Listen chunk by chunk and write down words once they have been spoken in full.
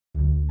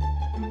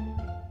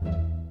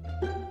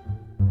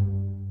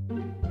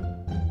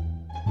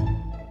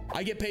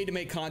I get paid to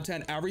make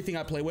content. Everything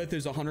I play with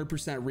is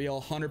 100% real,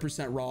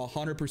 100% raw,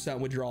 100%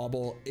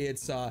 withdrawable.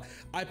 It's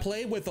I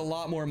play with a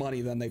lot more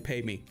money than they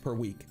pay me per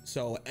week.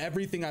 So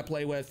everything I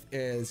play with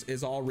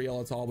is all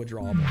real. It's all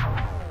withdrawable.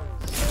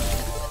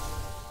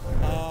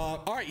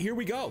 All right, here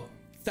we go.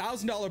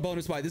 $1,000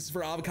 bonus buy. This is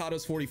for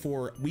Avocados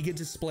 44. We get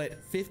to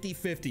split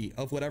 50-50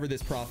 of whatever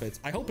this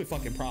profits. I hope it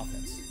fucking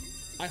profits.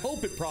 I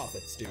hope it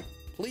profits, dude.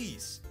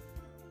 Please.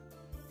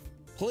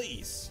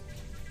 Please.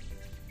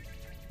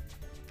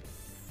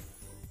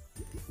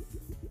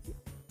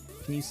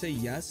 Can you say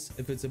yes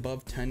if it's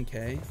above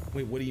 10K?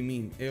 Wait, what do you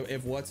mean?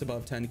 If what's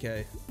above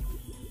 10K?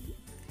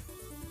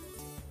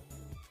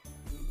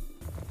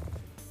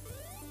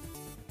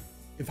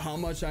 If how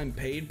much I'm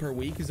paid per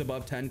week is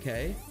above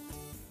 10K?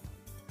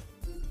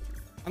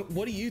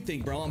 What do you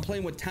think, bro? I'm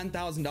playing with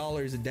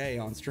 $10,000 a day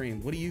on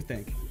stream. What do you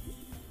think?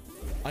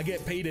 I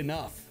get paid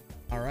enough.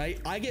 All right.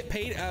 I get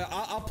paid.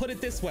 I'll put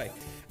it this way.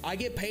 I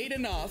get paid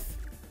enough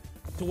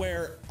to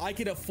where I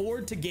can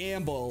afford to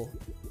gamble.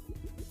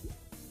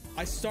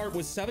 I start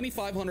with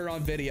 7,500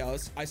 on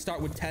videos. I start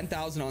with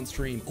 10,000 on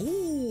stream.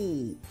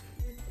 Ooh,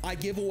 I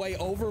give away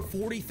over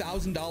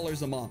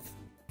 $40,000 a month.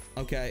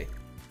 Okay.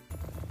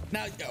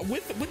 Now,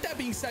 with that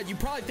being said, you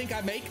probably think I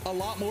make a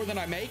lot more than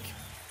I make.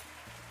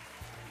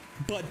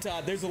 But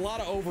there's a lot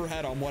of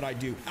overhead on what I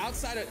do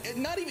outside of,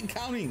 not even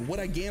counting what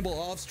I gamble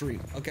off stream.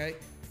 Okay.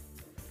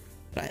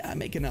 But I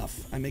make enough.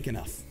 I make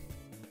enough.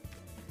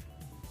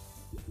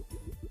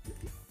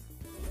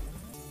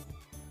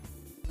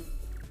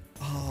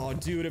 Oh,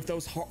 dude, if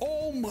those,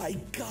 oh my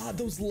God,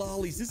 those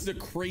lollies. This is a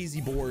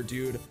crazy board,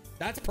 dude.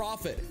 That's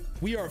profit.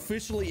 We are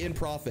officially in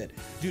profit.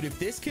 Dude, if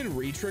this can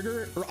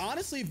retrigger, or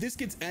honestly, if this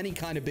gets any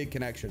kind of big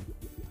connection.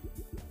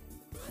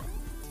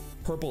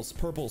 Purples,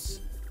 purples,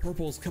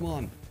 purples, come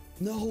on.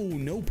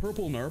 No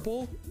purple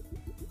nurple.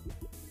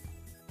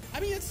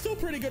 I mean, it's still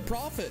pretty good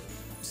profit.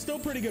 Still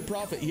pretty good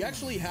profit. He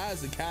actually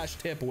has a cash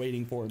tip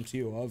waiting for him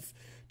too of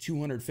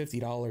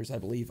 $250, I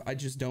believe. I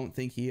just don't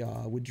think he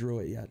withdrew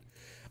it yet.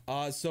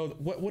 So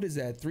what is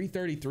that?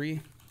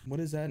 333. What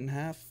is that in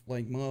half?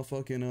 Like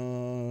motherfucking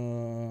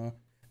I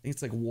think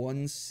it's like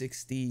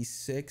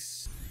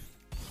 166.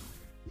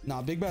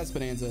 Nah, Big Bass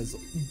Bonanzas.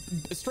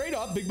 Straight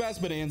up, Big Bass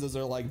Bonanzas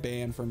are like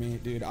banned for me,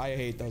 dude. I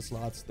hate those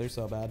slots. They're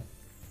so bad.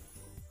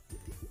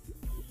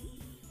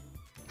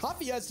 Hot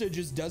Fiesta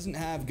just doesn't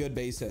have good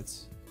base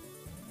hits.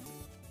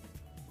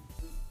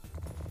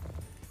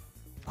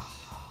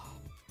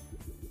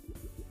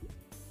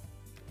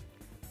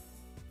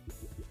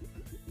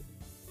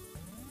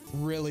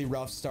 Really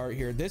rough start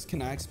here. This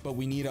connects, but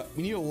we need a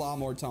lot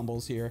more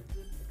tumbles here.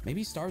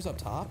 Maybe stars up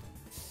top.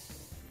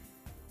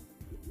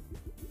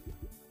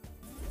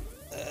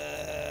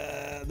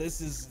 This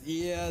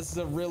is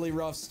a really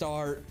rough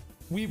start.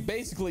 We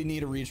basically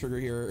need a retrigger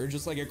here, or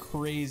just like a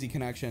crazy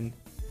connection.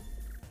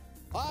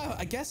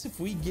 I guess if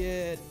we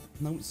get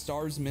no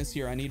stars miss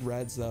here, I need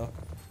reds though.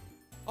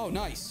 Oh,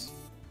 nice.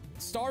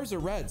 Stars or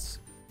reds.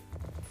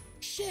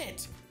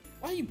 Shit.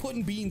 Why are you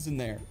putting beans in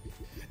there?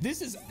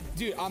 This is,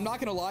 dude, I'm not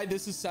gonna lie.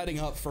 This is setting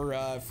up for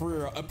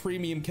a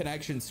premium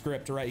connection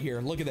script right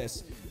here. Look at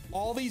this.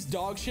 All these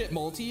dog shit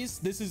multis.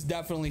 This is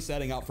definitely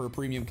setting up for a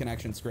premium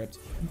connection script.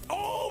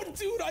 Oh,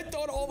 dude, I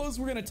thought all those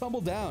were gonna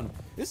tumble down.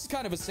 This is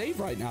kind of a save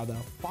right now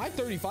though.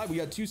 535, we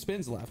got 2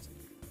 spins left.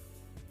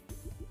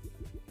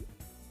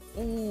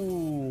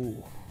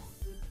 Ooh.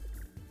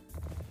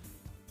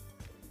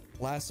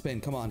 Last spin,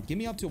 come on. Give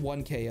me up to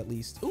 1K at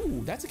least.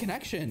 Ooh, that's a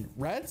connection.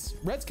 Reds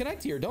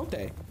connect here, don't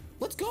they?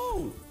 Let's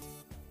go.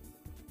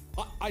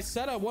 I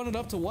said I wanted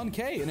up to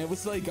 1K and it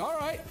was like, all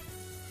right,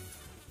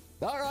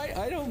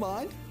 I don't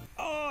mind.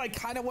 Oh, I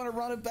kind of want to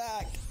run it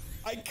back.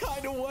 I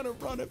kind of want to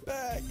run it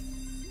back.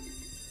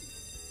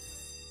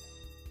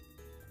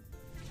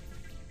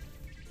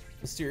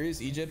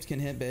 Mysterious Egypt can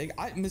hit big.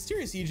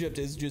 Mysterious Egypt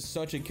is just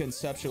such a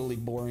conceptually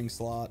boring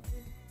slot.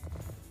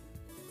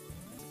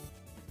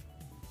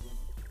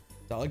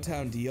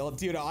 Dogtown deal,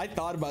 dude. I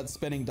thought about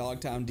spinning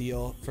Dogtown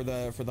deal for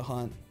the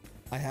hunt.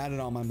 I had it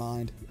on my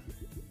mind.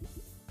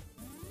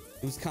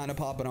 It was kind of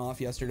popping off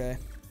yesterday.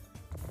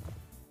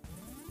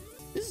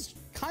 This is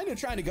kind of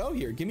trying to go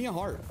here. Give me a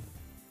heart.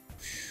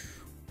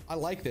 I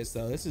like this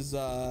though. This is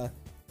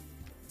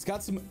it's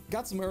got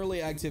some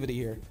early activity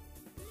here.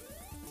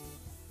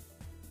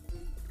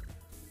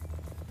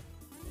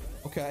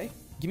 Okay,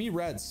 give me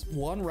reds.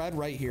 1 red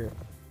right here.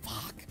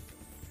 Fuck.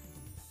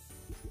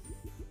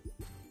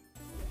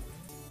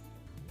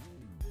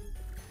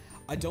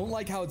 I don't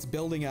like how it's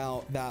building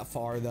out that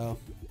far though.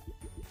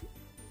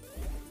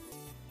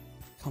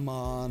 Come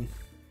on.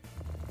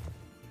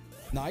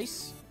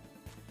 Nice.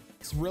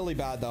 It's really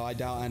bad though. I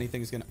doubt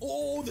anything's gonna.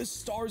 Oh, the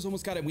stars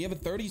almost got it. We have a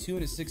 32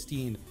 and a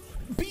 16.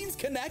 Beans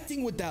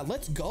connecting with that.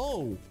 Let's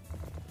go.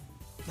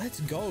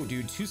 Let's go,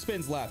 dude. 2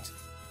 spins left.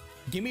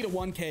 Give me to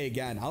 1K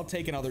again. I'll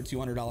take another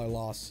 $200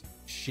 loss.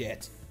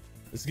 Shit.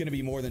 This is going to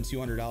be more than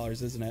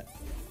 $200, isn't it?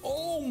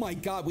 Oh my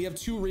God. We have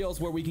 2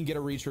 reels where we can get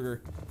a retrigger.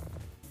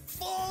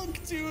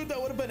 Fuck, dude. That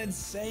would have been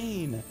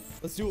insane.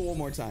 Let's do it one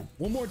more time.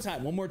 One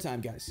more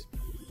time, guys.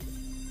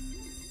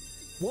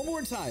 One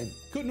more time.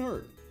 Couldn't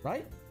hurt,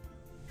 right?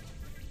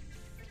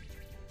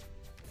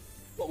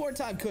 One more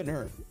time. Couldn't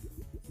hurt.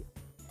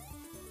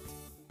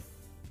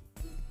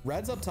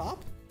 Reds up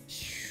top.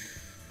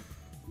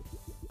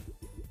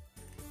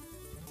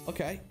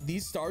 Okay,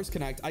 these stars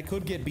connect. I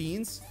could get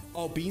beans.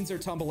 Oh, beans are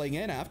tumbling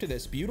in after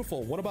this.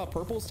 Beautiful. What about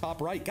purples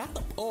top right? Got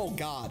the... Oh,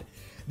 God.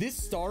 This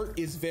start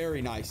is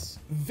very nice.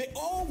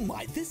 Oh,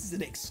 my. This is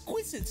an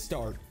exquisite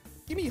start.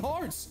 Give me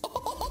hearts.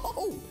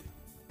 Oh,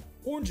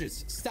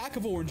 oranges. Stack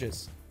of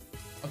oranges.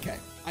 Okay,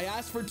 I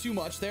asked for too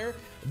much there.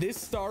 This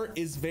start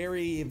is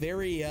very,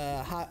 very,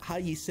 how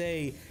you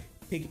say,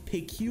 I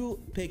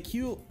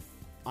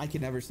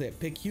can never say it.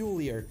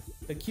 Peculiar.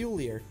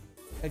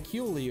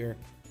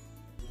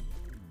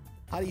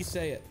 How do you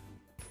say it?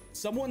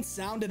 Someone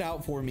sound it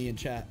out for me in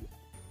chat.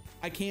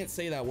 I can't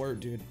say that word,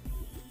 dude.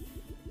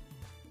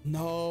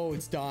 No,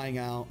 it's dying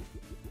out.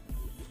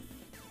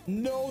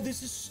 No,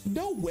 this is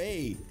no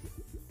way.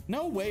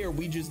 No way are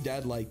we just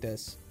dead like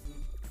this.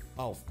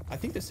 Oh, I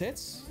think this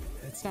hits.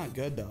 It's not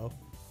good though.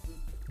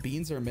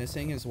 Beans are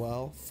missing as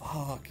well.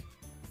 Fuck.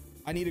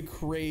 I need a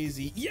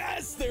crazy.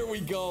 Yes, there we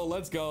go.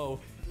 Let's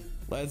go.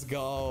 Let's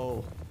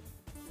go.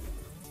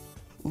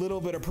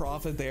 Little bit of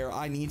profit there.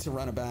 I need to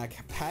run it back.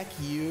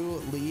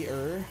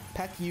 Peculiar.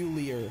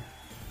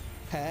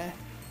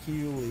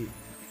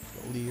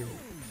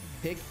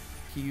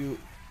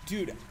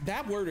 Dude,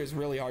 that word is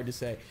really hard to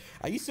say.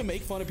 I used to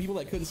make fun of people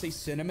that couldn't say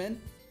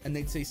cinnamon and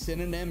they'd say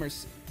synonym or...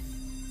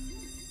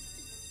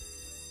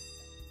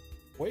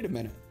 Wait a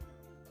minute.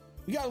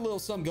 We got a little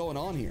something going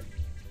on here.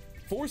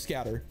 4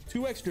 scatter,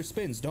 2 extra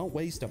spins. Don't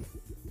waste them.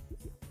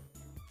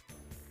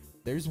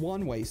 There's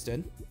 1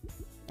 wasted.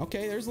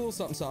 Okay, there's a little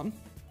something, something.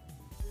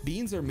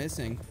 Beans are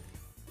missing.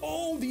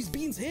 Oh, these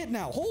beans hit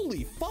now.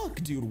 Holy fuck,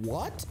 dude.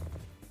 What?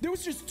 There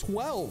was just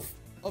 12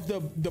 of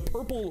the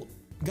purple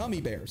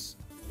gummy bears.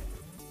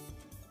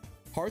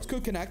 Hearts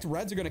could connect.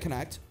 Reds are going to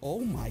connect.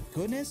 Oh my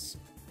goodness.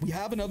 We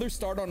have another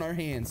start on our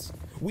hands.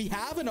 We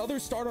have another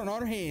start on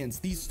our hands.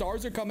 These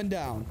stars are coming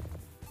down.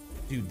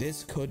 Dude,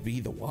 this could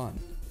be the one.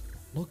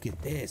 Look at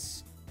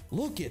this.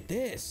 Look at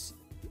this.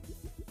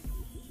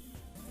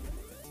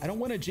 I don't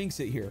want to jinx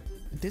it here.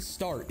 This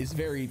start is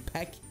very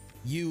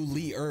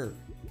peculiar.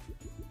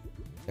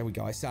 There we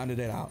go. I sounded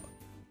it out.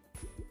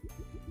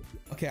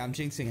 Okay, I'm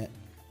jinxing it.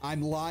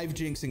 I'm live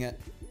jinxing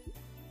it.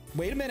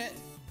 Wait a minute.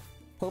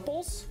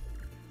 Purples?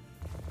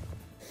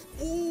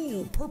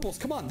 Ooh, purples.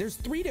 Come on. There's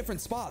 3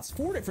 different spots.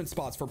 4 different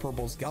spots for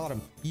purples. Got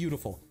them.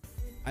 Beautiful.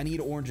 I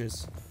need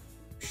oranges.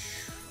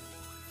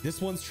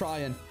 This one's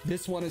trying.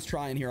 This one is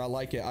trying here. I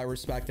like it. I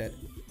respect it.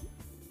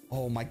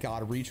 Oh my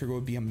God. Retrigger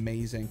would be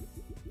amazing.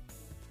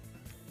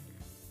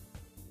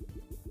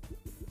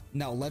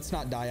 No, let's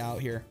not die out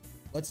here.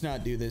 Let's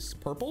not do this.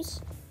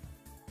 Purples?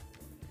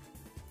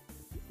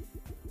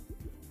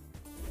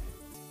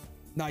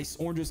 Nice.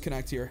 Oranges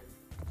connect here.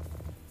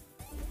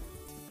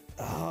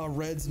 Ah,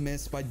 reds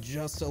missed by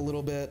just a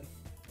little bit.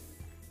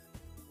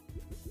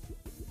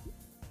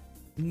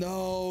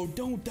 No,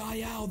 don't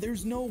die out.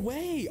 There's no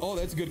way. Oh,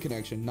 that's a good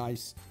connection.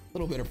 Nice. A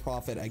little bit of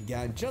profit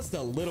again. Just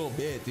a little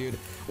bit, dude.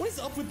 What is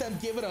up with them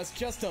giving us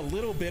just a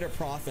little bit of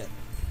profit?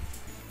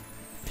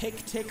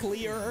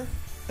 Ticklier.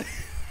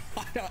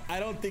 I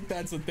don't think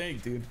that's a thing,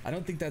 dude. I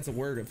don't think that's a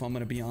word, if I'm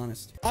gonna be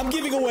honest. I'm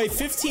giving away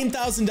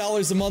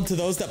 $15,000 a month to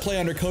those that play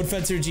under code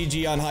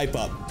FencerGG on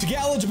HypeUp. To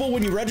get eligible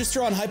when you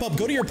register on HypeUp,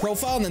 go to your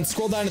profile and then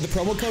scroll down to the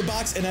promo code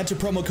box and enter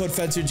promo code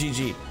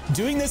FencerGG.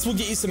 Doing this will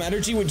get you some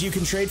energy, which you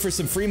can trade for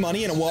some free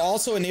money, and it will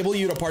also enable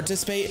you to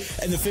participate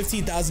in the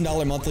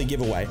 $15,000 monthly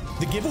giveaway.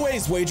 The giveaway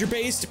is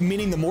wager-based,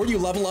 meaning the more you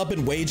level up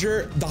and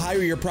wager, the higher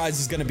your prize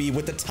is gonna be,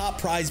 with the top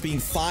prize being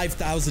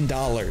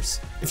 $5,000.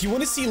 If you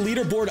want to see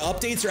leaderboard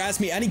updates or ask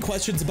me any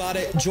questions about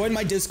it, join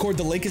my Discord.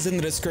 The link is in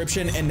the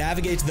description, and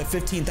navigate to the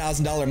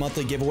 $15,000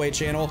 monthly giveaway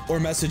channel or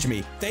message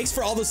me. Thanks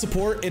for all the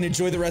support and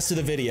enjoy the rest of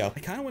the video. I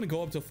kind of want to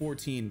go up to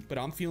 14, but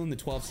I'm feeling the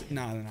 12.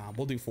 No.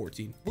 We'll do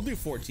 14. We'll do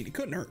 14. It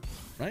couldn't hurt,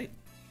 right?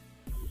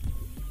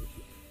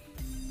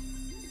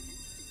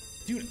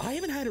 Dude, I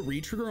haven't had a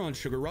retrigger on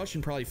Sugar Rush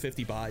in probably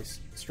 50 buys.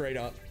 Straight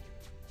up.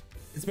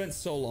 It's been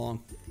so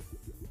long.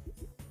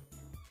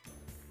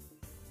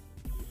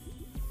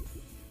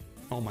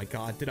 Oh my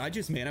God, did I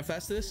just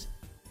manifest this?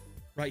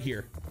 Right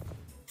here.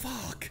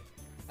 Fuck.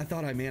 I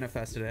thought I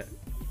manifested it.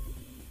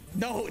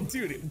 No,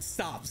 dude,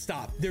 stop.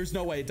 There's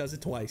no way it does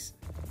it twice.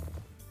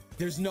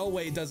 There's no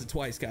way it does it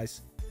twice,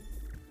 guys.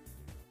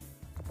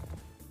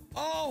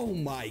 Oh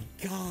my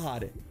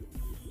God.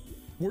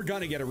 We're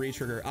gonna get a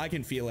retrigger. I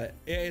can feel it.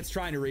 It's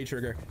trying to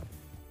retrigger.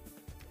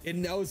 It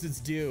knows it's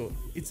due.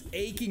 It's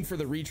aching for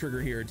the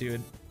retrigger here,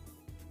 dude.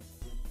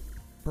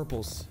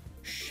 Purples.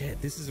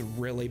 Shit, this is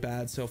really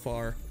bad so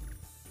far.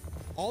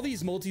 All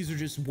these multis are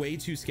just way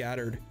too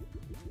scattered.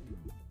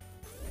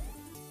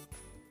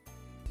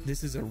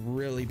 This is a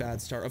really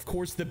bad start. Of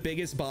course, the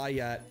biggest buy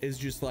yet is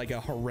just like a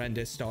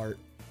horrendous start.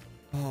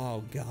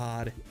 Oh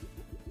God.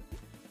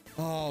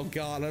 Oh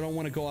God, I don't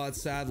want to go out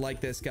sad like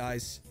this,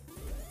 guys.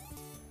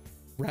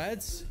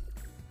 Reds?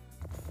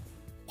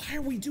 Why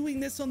are we doing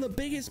this on the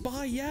biggest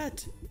buy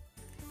yet?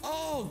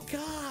 Oh,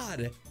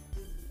 God.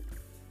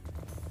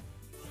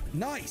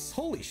 Nice.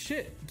 Holy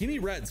shit. Give me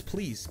reds,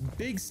 please.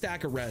 Big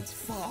stack of reds.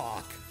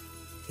 Fuck.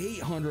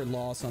 800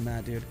 loss on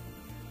that, dude.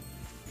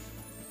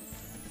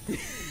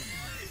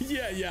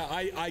 Yeah.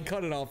 I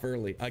cut it off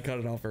early. All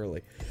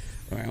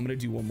right, I'm going to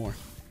do one more.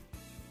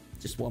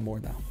 Just one more,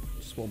 though.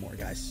 Just one more,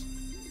 guys.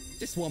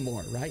 Just one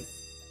more, right?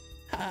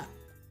 Ha.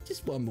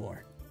 Just one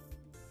more.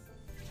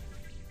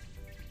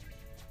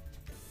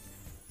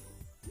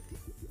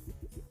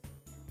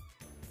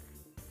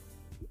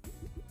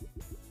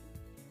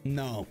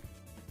 No.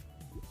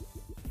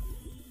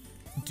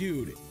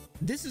 Dude,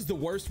 this is the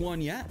worst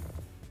one yet.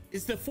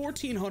 Is the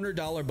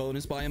 $1,400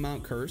 bonus buy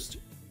amount cursed?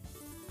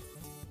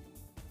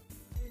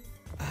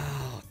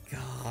 Oh,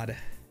 God.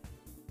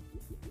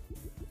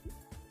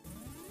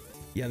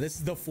 Yeah, this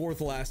is the fourth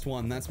last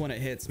one. That's when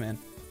it hits, man.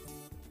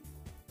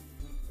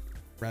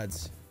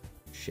 Reds.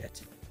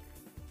 Shit.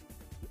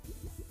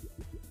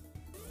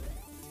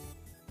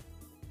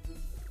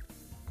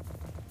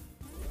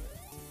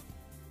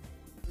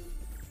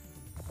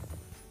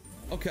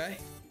 Okay.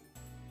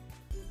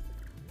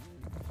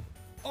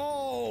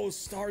 Oh,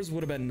 stars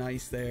would have been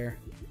nice there.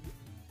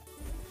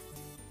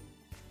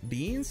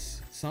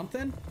 Beans?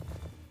 Something?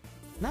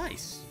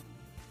 Nice.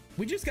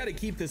 We just got to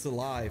keep this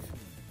alive.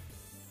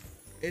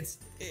 It's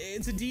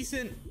a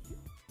decent...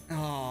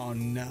 Oh,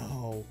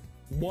 no.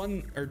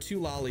 1 or 2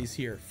 lollies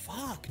here.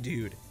 Fuck,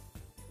 dude.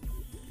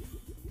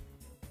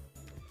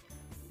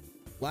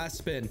 Last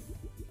spin.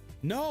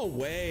 No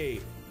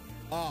way.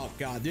 Oh,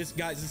 God. This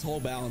whole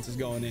balance is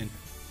going in.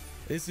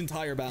 This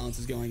entire balance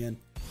is going in.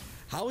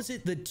 How is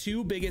it the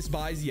 2 biggest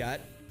buys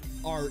yet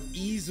are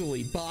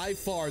easily, by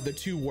far, the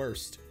 2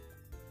 worst?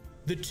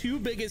 The 2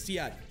 biggest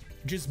yet,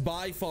 just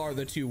by far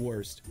the 2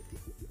 worst.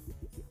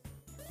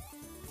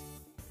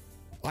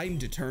 I'm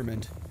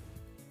determined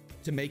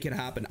to make it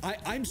happen.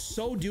 I'm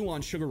so due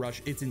on Sugar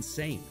Rush. It's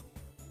insane.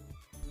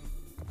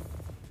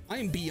 I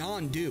am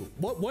beyond due.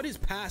 What is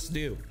past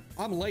due?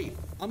 I'm late.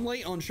 I'm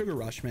late on Sugar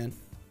Rush, man.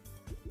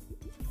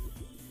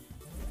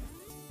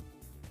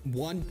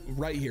 One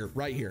right here,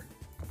 right here.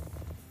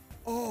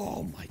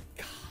 Oh my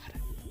God.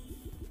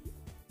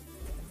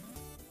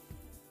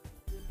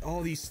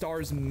 All these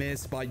stars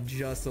miss by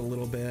just a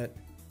little bit.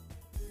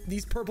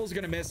 These purples are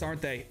gonna miss,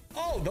 aren't they?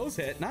 Oh, those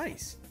hit.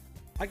 Nice.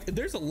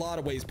 There's a lot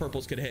of ways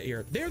purples could hit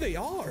here. There they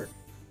are.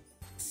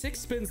 6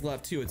 spins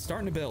left too. It's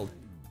starting to build.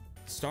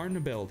 Starting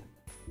to build.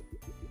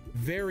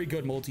 Very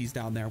good multis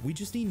down there. We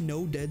just need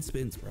no dead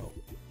spins, bro.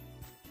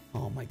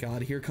 Oh my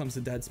God. Here comes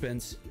the dead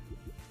spins.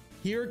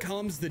 Here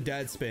comes the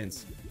dead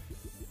spins.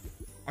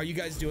 Are you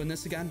guys doing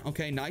this again?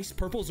 Okay, nice.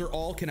 Purples are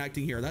all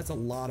connecting here. That's a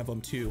lot of them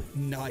too.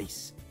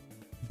 Nice.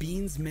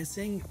 Beans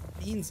missing.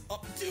 Beans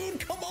up. Dude,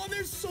 come on.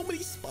 There's so many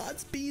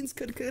spots beans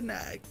could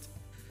connect.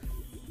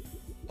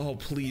 Oh,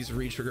 please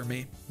retrigger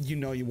me. You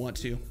know you want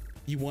to.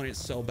 You want it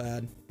so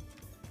bad.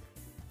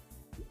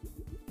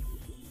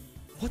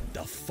 What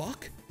the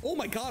fuck? Oh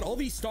my God, all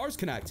these stars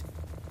connect.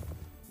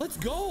 Let's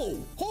go.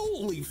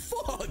 Holy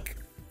fuck.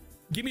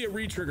 Give me a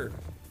retrigger.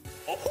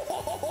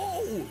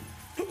 Oh,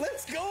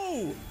 let's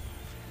go.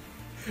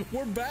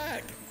 We're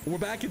back. We're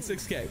back at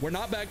 6K. We're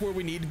not back where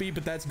we need to be,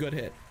 but that's a good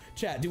hit.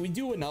 Chat, do we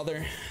do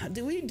another?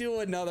 Do we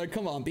do another?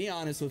 Come on, be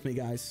honest with me,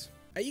 guys.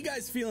 Are you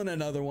guys feeling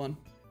another one?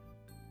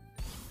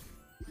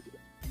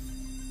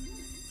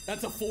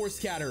 That's a 4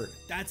 scatter.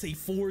 That's a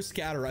 4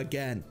 scatter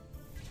again.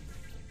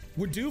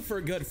 We're due for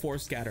a good 4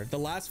 scatter. The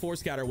last 4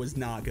 scatter was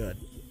not good.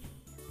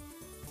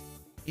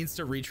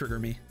 Insta retrigger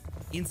me.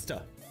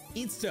 Insta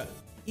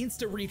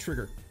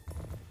retrigger.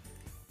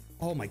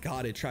 Oh my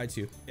God, it tried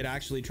to. It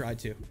actually tried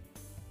to.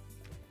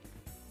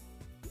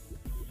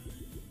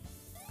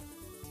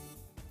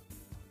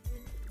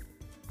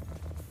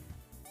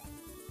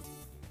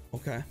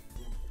 Okay.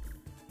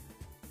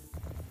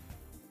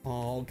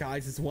 Oh,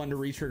 guys, it's one to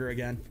retrigger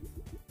again.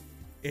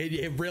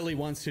 It really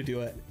wants to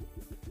do it.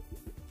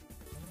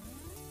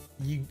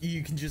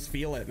 You can just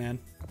feel it, man.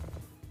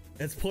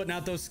 It's putting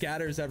out those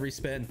scatters every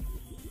spin.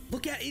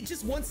 Look at it. It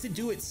just wants to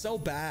do it so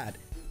bad.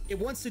 It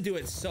wants to do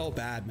it so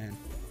bad, man.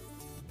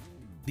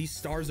 These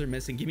stars are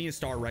missing. Give me a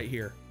star right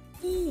here.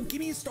 Ooh, give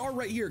me a star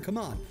right here. Come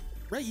on.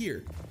 Right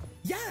here.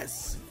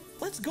 Yes.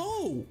 Let's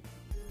go.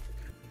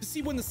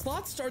 See, when the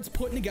slot starts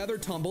putting together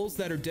tumbles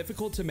that are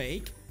difficult to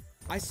make,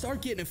 I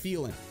start getting a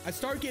feeling. I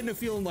start getting a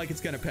feeling like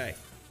it's going to pay.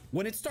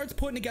 When it starts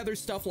putting together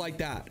stuff like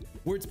that,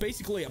 where it's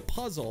basically a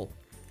puzzle,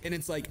 and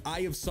it's like,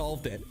 I have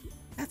solved it.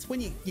 That's when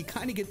you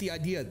kind of get the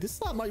idea. This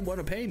slot might want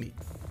to pay me.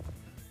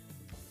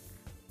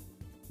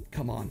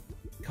 Come on.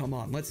 Come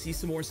on. Let's see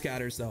some more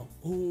scatters, though.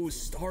 Ooh,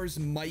 stars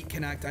might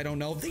connect. I don't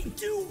know. They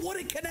do. What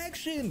a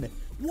connection.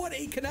 What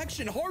a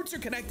connection. Hearts are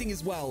connecting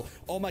as well.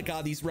 Oh, my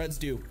God. These reds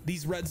do.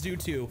 These reds do,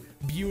 too.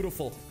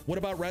 Beautiful. What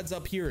about reds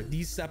up here?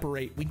 These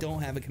separate. We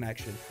don't have a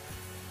connection.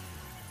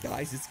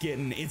 Guys, it's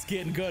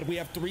getting good. We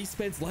have 3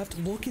 spins left.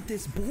 Look at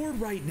this board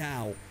right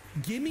now.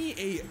 Give me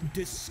a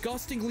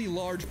disgustingly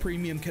large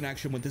premium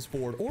connection with this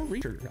board or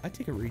retrigger. I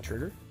take a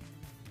retrigger.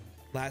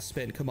 Last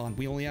spin. Come on.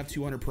 We only have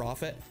 200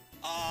 profit.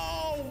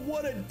 Oh,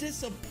 what a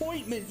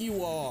disappointment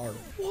you are.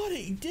 What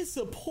a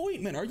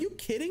disappointment. Are you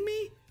kidding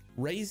me?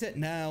 Raise it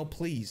now,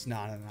 please. No.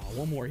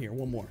 One more here.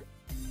 One more.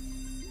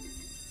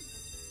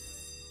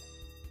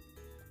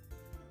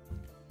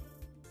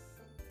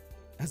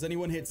 Has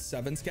anyone hit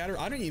 7 scatter?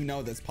 I don't even know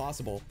if that's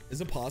possible.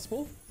 Is it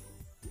possible?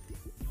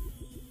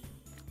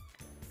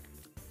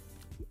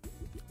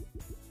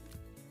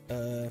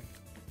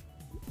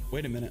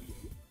 Wait a minute.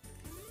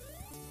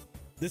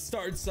 This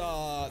starts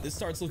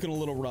looking a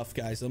little rough,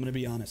 guys. I'm gonna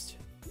be honest.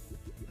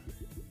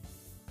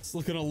 It's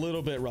looking a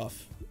little bit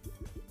rough.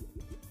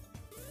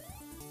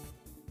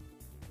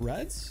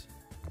 Reds?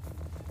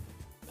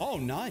 Oh,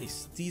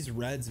 nice. These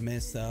reds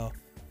miss though.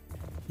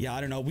 Yeah,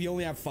 I don't know. We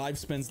only have 5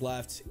 spins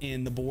left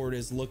and the board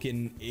is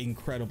looking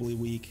incredibly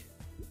weak.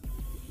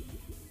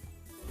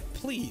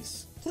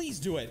 Please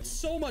do it.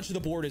 So much of the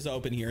board is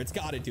open here. It's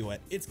got to do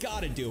it. It's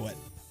got to do it.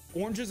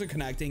 Oranges are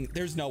connecting.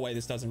 There's no way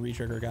this doesn't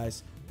retrigger,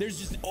 guys. There's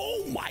just,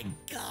 oh my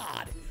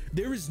God.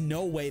 There is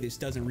no way this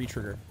doesn't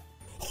retrigger.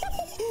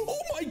 Oh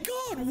my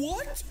God.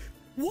 What?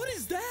 What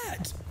is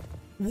that?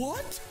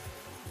 What?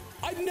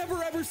 I've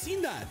never ever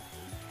seen that.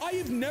 I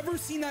have never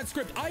seen that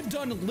script. I've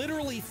done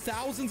literally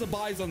thousands of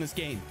buys on this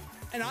game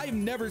and I've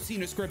never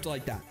seen a script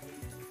like that.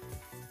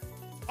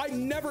 I've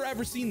never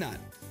ever seen that.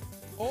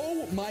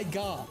 Oh my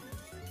God.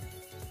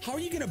 How are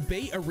you gonna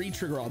bait a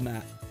retrigger on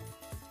that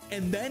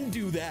and then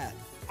do that?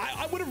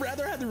 I would have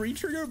rather had the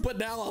retrigger, but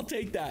now I'll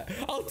take that.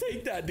 I'll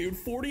take that, dude.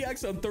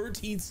 40x on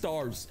 13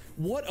 stars.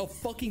 What a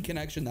fucking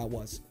connection that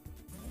was.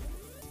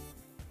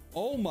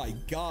 Oh my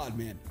God,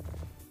 man.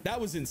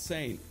 That was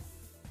insane.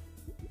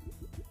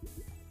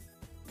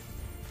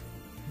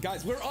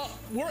 Guys, we're up.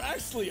 We're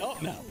actually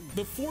up now.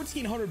 The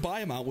 1,400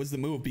 buy amount was the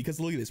move because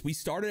look at this. We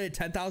started at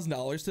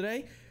 $10,000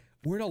 today.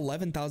 We're at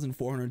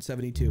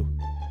 11,472.